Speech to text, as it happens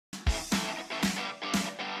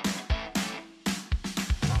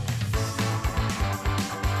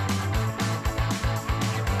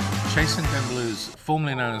Chasin Dem Blues,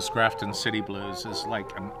 formerly known as Grafton City Blues, is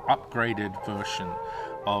like an upgraded version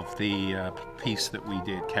of the piece that we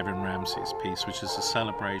did, Kevin Ramsey's piece, which is a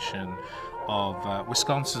celebration of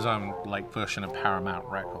Wisconsin's own version of Paramount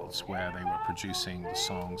Records, where they were producing the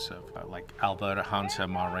songs of like Alberta Hunter,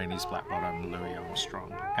 Ma Rainey's Black Bottom, Louis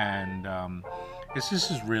Armstrong. And this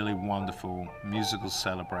is really wonderful musical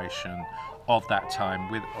celebration of that time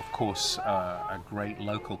with, of course, a great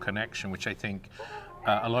local connection, which I think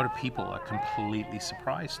a lot of people are completely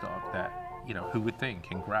surprised of, that, you know, who would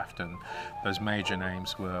think in Grafton those major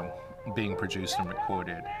names were being produced and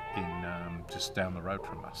recorded in just down the road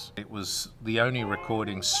from us. It was the only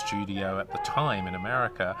recording studio at the time in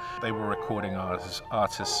America. They were recording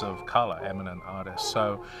artists of color, eminent artists.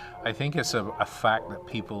 So I think it's a fact that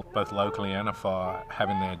people, both locally and afar,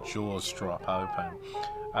 having their jaws drop open.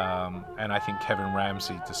 And I think Kevin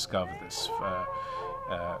Ramsey discovered this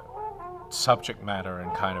subject matter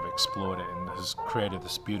and kind of explored it, and has created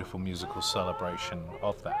this beautiful musical celebration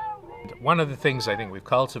of that. One of the things I think we've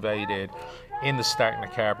cultivated in the Stackner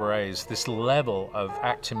Cabaret is this level of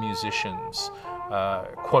actor musicians,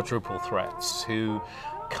 quadruple threats, who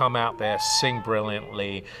come out there, sing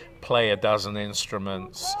brilliantly, play a dozen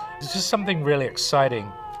instruments. There's just something really exciting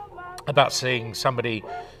about seeing somebody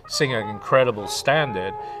sing an incredible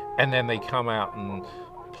standard, and then they come out and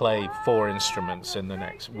play 4 instruments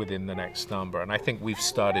within the next number. And I think we've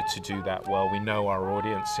started to do that well. We know our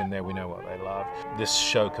audience in there, we know what they love. This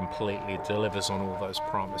show completely delivers on all those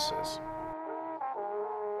promises.